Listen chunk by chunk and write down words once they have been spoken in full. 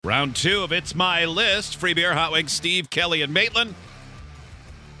Round 2 of It's My List. Free beer, hot wings, Steve, Kelly, and Maitland.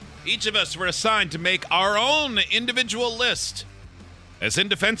 Each of us were assigned to make our own individual list, as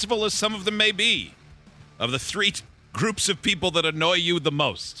indefensible as some of them may be, of the 3 groups of people that annoy you the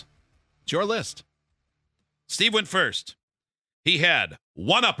most. It's your list. Steve went first. He had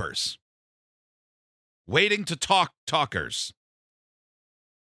one-uppers, waiting to talk talkers,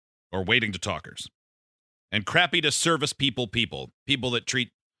 or waiting to talkers, and crappy to service people that treat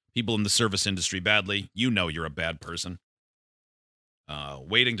people in the service industry badly. You know you're a bad person.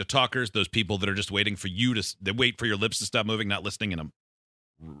 Waiting to talkers, those people that are just waiting for you to, they wait for your lips to stop moving, not listening in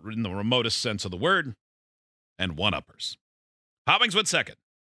the remotest sense of the word. And one-uppers. Hot Wings went second.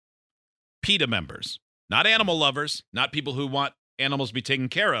 PETA members. Not animal lovers, not people who want animals to be taken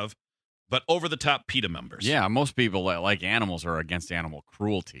care of, but over-the-top PETA members. Yeah, most people that like animals are against animal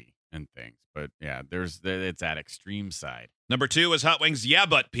cruelty and things. But yeah, it's that extreme side. Number 2 is Hot Wings yeah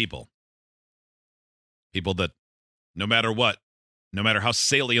but people. People that no matter what, no matter how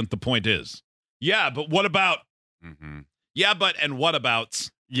salient the point is. Yeah, but what about? Mm-hmm. Yeah, but and what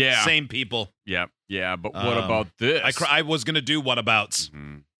abouts? Yeah. Same people. Yeah, but what about this? I was going to do what abouts,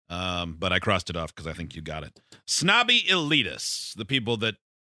 Mm-hmm. but I crossed it off because I think you got it. Snobby elitists, the people that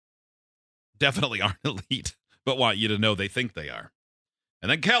definitely aren't elite, but want you to know they think they are.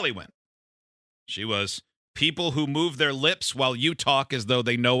 And then Kelly went. She was people who move their lips while you talk as though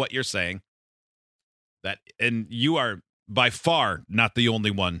they know what you're saying. And you are by far not the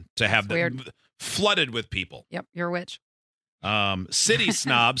only one to have that flooded with people. Yep, you're a witch. City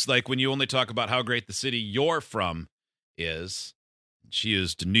snobs, like when you only talk about how great the city you're from is. She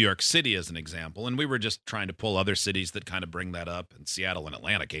used New York City as an example, and we were just trying to pull other cities that kind of bring that up, and Seattle and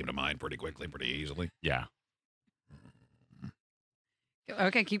Atlanta came to mind pretty quickly, pretty easily. Yeah.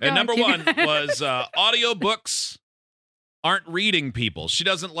 Okay, keep going. And number 1 was audiobooks aren't reading people. She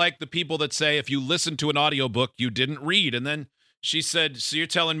doesn't like the people that say if you listen to an audiobook, you didn't read. And then she said, so you're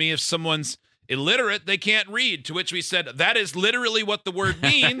telling me if someone's illiterate, they can't read, to which we said, that is literally what the word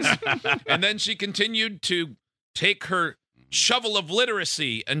means. And then she continued to take her shovel of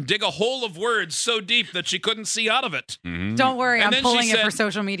literacy and dig a hole of words so deep that she couldn't see out of it. Mm-hmm. Don't worry, And I'm then pulling she it for said,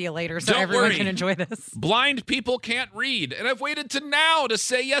 social media later so "Don't everyone worry. can enjoy this. Blind people can't read. And I've waited to now to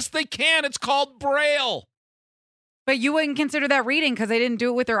say, yes, they can. It's called Braille. But you wouldn't consider that reading because they didn't do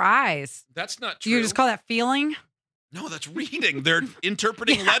it with their eyes. That's not true. You just call that feeling? No, that's reading. They're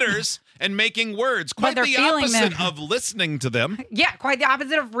interpreting letters and making words. But Quite they're the feeling opposite them. of listening to them. Yeah, quite the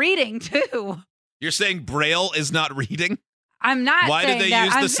opposite of reading, too. You're saying Braille is not reading? I'm not Why saying did they that.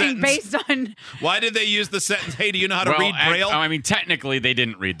 use I'm the saying sentence? based on... Why did they use the sentence, hey, do you know how to read Braille? I mean, technically, they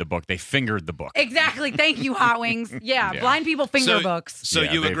didn't read the book. They fingered the book. Exactly. Thank you, Hot Wings. Yeah, Yeah. blind people finger So- books. So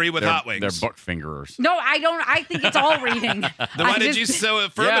you agree with Hot Wings? They're book fingerers. No, I don't. I think it's all reading. Then why did you so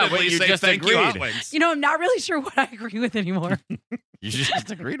affirmatively you say just thank you, Hot agreed. Wings? You know, I'm not really sure what I agree with anymore. You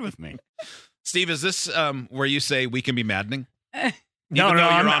just agreed with me. Steve, is this where you say we can be maddening? No, Even though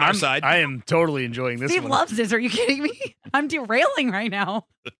you're I'm on our side? I am totally enjoying this Steve one. loves this. Are you kidding me? I'm derailing right now.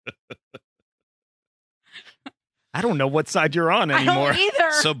 I don't know what side you're on anymore. I don't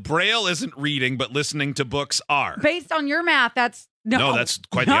either. So Braille isn't reading, but listening to books are. Based on your math, that's no. That's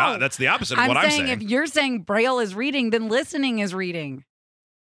quite no. that's the opposite of what I'm saying. If you're saying Braille is reading, then listening is reading.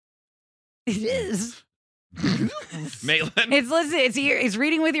 It is. Maitland? It's listen. It's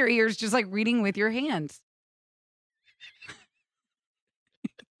reading with your ears, just like reading with your hands.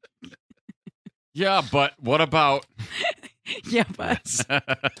 Yeah, but what about... Yeah, but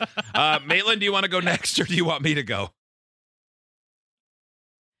Maitland, do you want to go next or do you want me to go?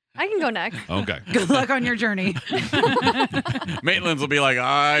 I can go next. Okay. good luck on your journey. Maitland's will be like,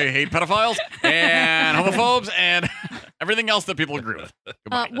 I hate pedophiles and homophobes and everything else that people agree with.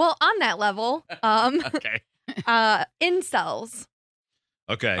 Goodbye. Well, on that level, Okay. incels.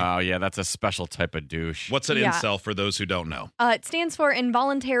 Okay. Oh, yeah, that's a special type of douche. What's an Yeah. incel for those who don't know? It stands for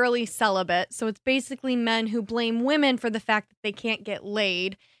involuntarily celibate. So it's basically men who blame women for the fact that they can't get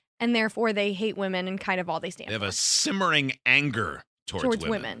laid, and therefore they hate women and kind of all they stand They have for. a simmering anger towards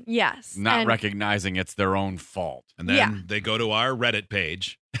women. Yes. Not And recognizing it's their own fault. And then Yeah. they go to our Reddit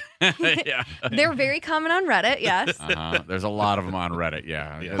page. Yeah. they're very common on Reddit, yes. There's a lot of them on Reddit,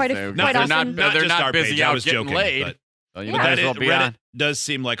 yeah. Yeah. Quite a- They're quite not, often. Not they're just not our busy page. I out was getting joking, laid. but So you Yeah. might as well Reddit, be Reddit on. does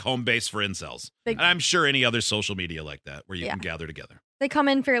seem like home base for incels. They- And I'm sure any other social media like that where you Yeah. can gather together. They come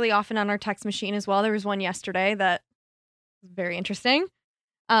in fairly often on our text machine as well. There was one yesterday that was very interesting.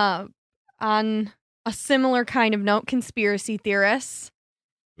 On a similar kind of note, conspiracy theorists,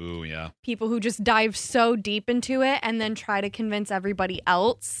 Ooh, yeah. people who just dive so deep into it and then try to convince everybody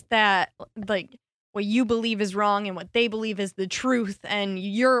else that, like, what you believe is wrong and what they believe is the truth, and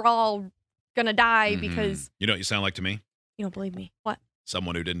you're all gonna die because You know what you sound like to me? you don't believe me. What?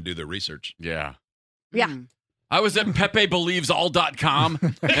 Someone who didn't do their research. Yeah. Yeah. Mm. I was at PepeBelievesAll.com,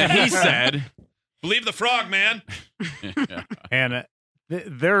 and he said, Believe the frog, man. yeah. And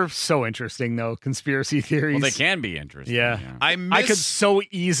they're so interesting, though. Conspiracy theories. Well, they can be interesting. Yeah. I I could so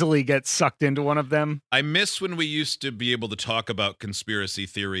easily get sucked into one of them. I miss when we used to be able to talk about conspiracy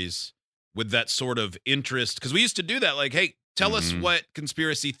theories with that sort of interest, because we used to do that. Like, hey, tell us what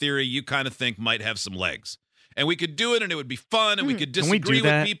conspiracy theory you kind of think might have some legs. And we could do it, and it would be fun, and we could Can we do disagree with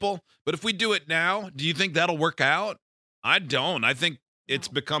that? people. But if we do it now, do you think that'll work out? I don't. I think it's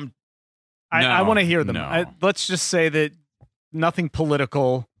become I No, want to hear them. no. Let's just say that nothing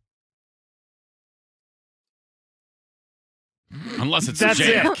political. Unless it's That's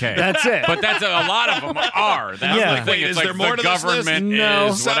it. JFK. That's it. But that's a lot of them are. That's Yeah. the thing. Wait, It's is like there more the to this list? government No.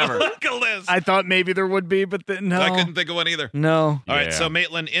 is whatever. Look a list. I thought maybe there would be, but no. I couldn't think of one either. No. All right, Yeah. so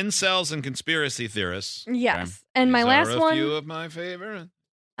Maitland, incels and conspiracy theorists. Yes. And my These last are a one, few of my favorite.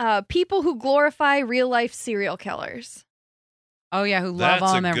 people who glorify real life serial killers. Oh yeah, who That's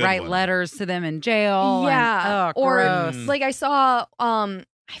love a them and good write one. letters to them in jail. Yeah. And, oh, Or gross. like I saw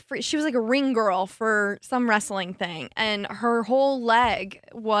she was like a ring girl for some wrestling thing, and her whole leg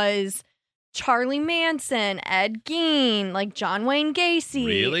was Charlie Manson, Ed Gein, like John Wayne Gacy,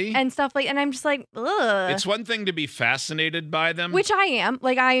 Really? and stuff like. And I'm just like, ugh. It's one thing to be fascinated by them. Which I am.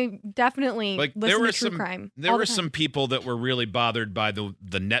 Like I definitely Like, listen there were to true some- crime. There all were the time. some people that were really bothered by the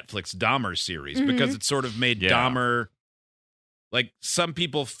Netflix Dahmer series because it sort of made Yeah. Dahmer, like some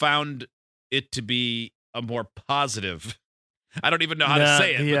people found it to be a more positive. I don't even know how to Yeah,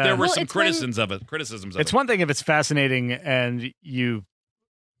 say it, but yeah. there were Well, some it's when- criticisms of It's it. one thing if it's fascinating and you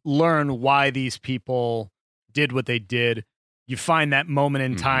learn why these people did what they did. You find that moment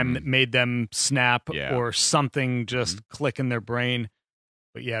in time that made them snap Yeah. or something just click in their brain.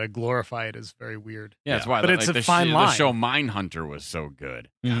 But yeah, to glorify it is very weird. Yeah, that's why But the, it's like, a the fine sh- line. The show Mindhunter was so good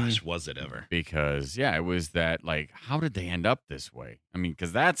Gosh, was it ever? because, yeah, it was that, like, how did they end up this way? I mean,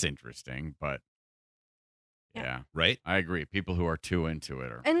 because that's interesting, but yeah, Right? I agree. People who are too into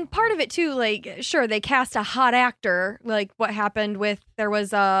it are. And part of it too, like, sure, they cast a hot actor, like what happened with there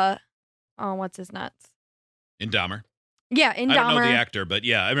was what's his nuts? In Dahmer. Yeah, in I don't know the Dahmer. actor, but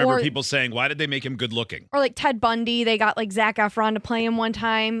yeah, I remember Or- people saying, why did they make him good looking? Or like Ted Bundy, they got like Zac Efron to play him one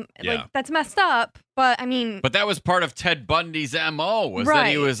time. Yeah. Like that's messed up, but I mean, But that was part of Ted Bundy's MO, was that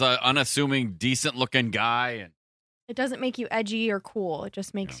he Right. was an unassuming, decent-looking guy. And it doesn't make you edgy or cool. It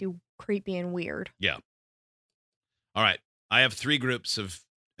just makes you creepy and weird. All right. I have 3 groups of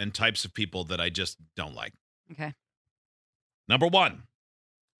and types of people that I just don't like. Okay. Number 1.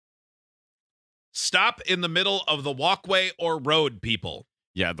 Stop in the middle of the walkway or road people.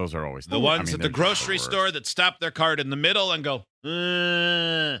 yeah, those are always The I ones mean, at they're the just grocery worst. store that stop their cart in the middle and go,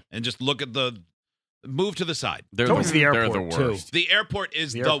 and just look at move to the side. They're Towards the they're airport, the too. worst. The airport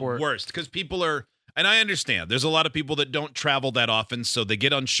is The the airport. worst because people are, and I understand there's a lot of people that don't travel that often, so they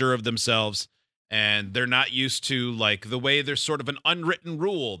get unsure of themselves and they're not used to like the way there's sort of an unwritten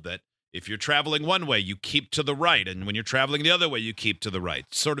rule that if you're traveling one way, you keep to the right. And when you're traveling the other way, you keep to the right.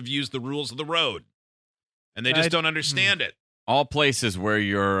 Sort of use the rules of the road. And they just don't understand it. All places where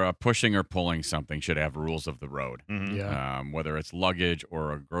you're pushing or pulling something should have rules of the road. Mhm. Yeah. Whether it's luggage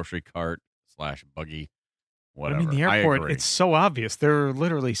or a grocery cart / buggy, whatever. I mean, the airport, agree. it's so obvious. There are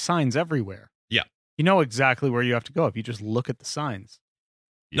literally signs everywhere. Yeah. You know exactly where you have to go if you just look at the signs.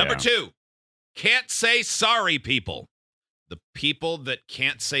 Number Yeah. 2, can't say sorry people. The people that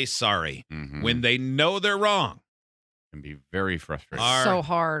can't say sorry Mhm. when they know they're wrong Can be very frustrating. Are- So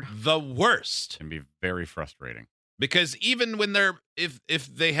hard. the worst. Can be very frustrating. Because even when they're if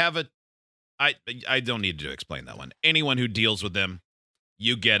they have a I don't need to explain that one. Anyone who deals with them,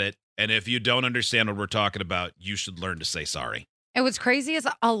 you get it. And if you don't understand what we're talking about, you should learn to say sorry. And what's crazy is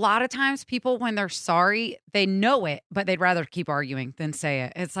a lot of times people, when they're sorry, they know it, but they'd rather keep arguing than say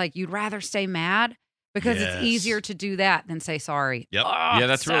it. It's like you'd rather stay mad because Yes. it's easier to do that than say sorry. Yep. Ugh, Yeah,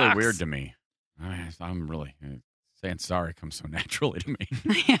 that's really sucks. weird to me. I'm really saying sorry comes so naturally to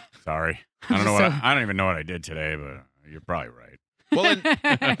me. Sorry, I don't know what So- I don't even know what I did today, but you're probably right. Well, and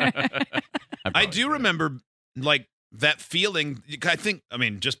I probably do did. remember like that feeling. I think, I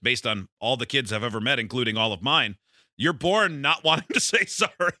mean, just based on all the kids I've ever met, including all of mine, you're born not wanting to say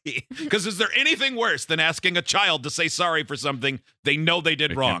sorry. Because is there anything worse than asking a child to say sorry for something they know they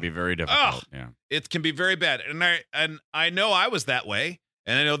did It wrong? can be very difficult. Ugh. Yeah. It can be very bad. And I know I was that way.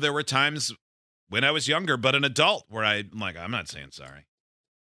 And I know there were times when I was younger, but an adult, where I'm like, I'm not saying sorry.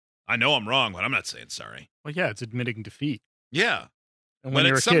 I know I'm wrong, but I'm not saying sorry. Well, yeah, it's admitting defeat. Yeah. And when But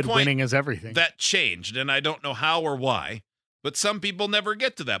you're at a some kid, point, winning is everything. That changed, and I don't know how or why. But some people never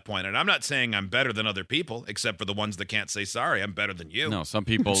get to that point, and I'm not saying I'm better than other people, except for the ones that can't say sorry. I'm better than you. No, some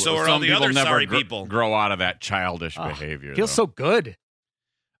people. So are some all the people other never sorry people. grow out of that childish Oh, behavior. Feels though. so good.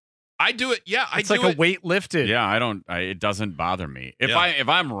 I do it. Yeah, I It's do like a it. weight lifted. Yeah, I don't. It doesn't bother me. If Yeah. if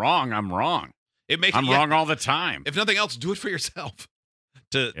I'm wrong, I'm wrong. It makes I'm wrong all the time. If nothing else, do it for yourself.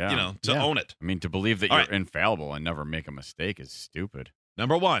 To Yeah. to Yeah. own it. I mean, to believe that All you're right. infallible and never make a mistake is stupid.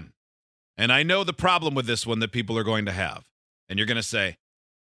 Number one, and I know the problem with this one that people are going to have, and you're going to say,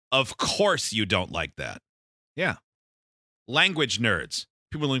 "Of course you don't like that." Yeah, language nerds.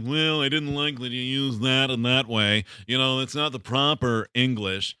 People are like, "Well, I didn't like that you use that in that way. You know, it's not the proper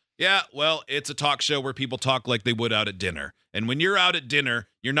English." Yeah, well, it's a talk show where people talk like they would out at dinner. And when you're out at dinner,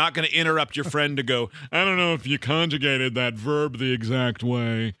 you're not going to interrupt your friend to go, "I don't know if you conjugated that verb the exact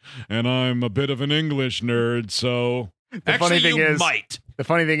way, and I'm a bit of an English nerd, so." The Actually, funny thing you is, might. the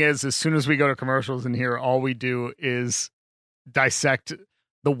funny thing is, as soon as we go to commercials in here, all we do is dissect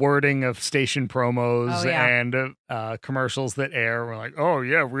the wording of station promos Oh, yeah. and commercials that air. We're like, oh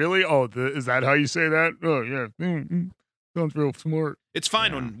yeah, really? Oh, is that how you say that? Oh yeah, sounds real smart. It's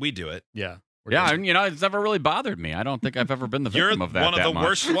fine Yeah. when we do it. Yeah, Yeah, and it's never really bothered me. I don't think I've ever been the You're victim of that. one of that the much.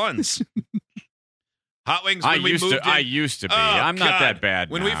 worst ones. Hot Wings, when I we used moved to. in, I used to be. Oh, I'm not God. that bad.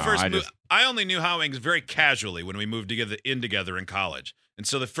 When we now. first I moved, just- I only knew Hot Wings very casually when we moved together in college. And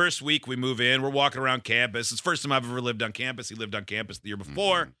so the first week we move in, we're walking around campus. It's the first time I've ever lived on campus. He lived on campus the year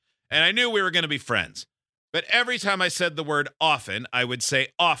before. Mhm. And I knew we were going to be friends. But every time I said the word often, I would say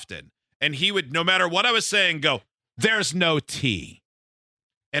often. And he would, no matter what I was saying, go, "There's no T."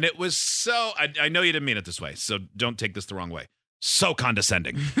 And it was so, I know you didn't mean it this way, so don't take this the wrong way. So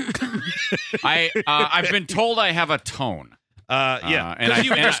condescending. I've been told I have a tone, Yeah. and Because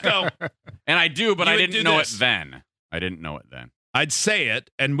you would and just go, and I do, but You I would didn't do know this. it then. I didn't know it then. I'd say it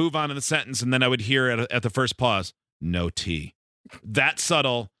and move on to the sentence, and then I would hear at the first pause, "No T." That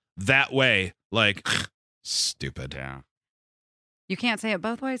subtle, that way, like, stupid. Yeah. You can't say it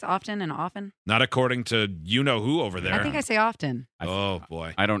both ways, often and often. Not according to you know who over there. I think I say often. Oh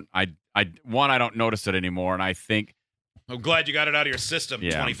boy, I don't. I don't notice it anymore, and I think I'm glad you got it out of your system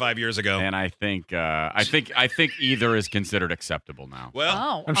Yeah. 25 years ago. and I think either is considered acceptable now. Well,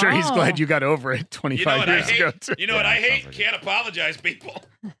 Oh, I'm sure he's oh. glad you got over it 25 what I years hate? ago. Too. you know what Yeah, I it sounds hate? like Can't apologize, people.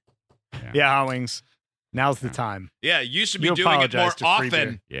 Yeah, Hot Wings. Now's the time. Yeah, you should be You doing it more apologize to Free Beer.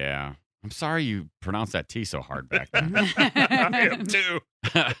 often. Yeah. I'm sorry you pronounced that T so hard back then. I am too.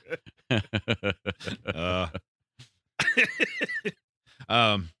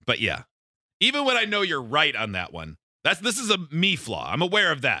 But yeah, even when I know you're right on that one, this is a me flaw. I'm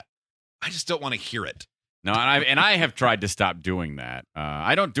aware of that. I just don't want to hear it. No, and I have tried to stop doing that.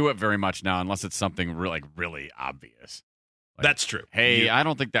 I don't do it very much now unless it's something really obvious. Like, That's true. Hey, You- I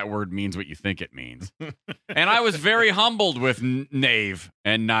don't think that word means what you think it means. And I was very humbled with knave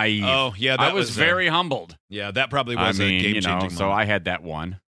and naive. oh yeah, that I was very humbled. yeah. That probably I was a mean, game changing. so I had that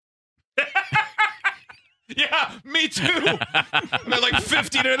one. Yeah, me too. I'm at like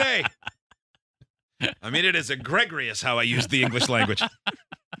 50 today. I mean, it is egregious how I use the English language.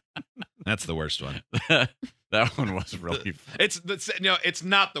 That's the worst one. That one was really It's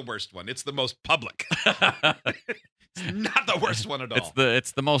not the worst one. It's the most public. It's not the worst one at all.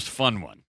 it's the most fun one.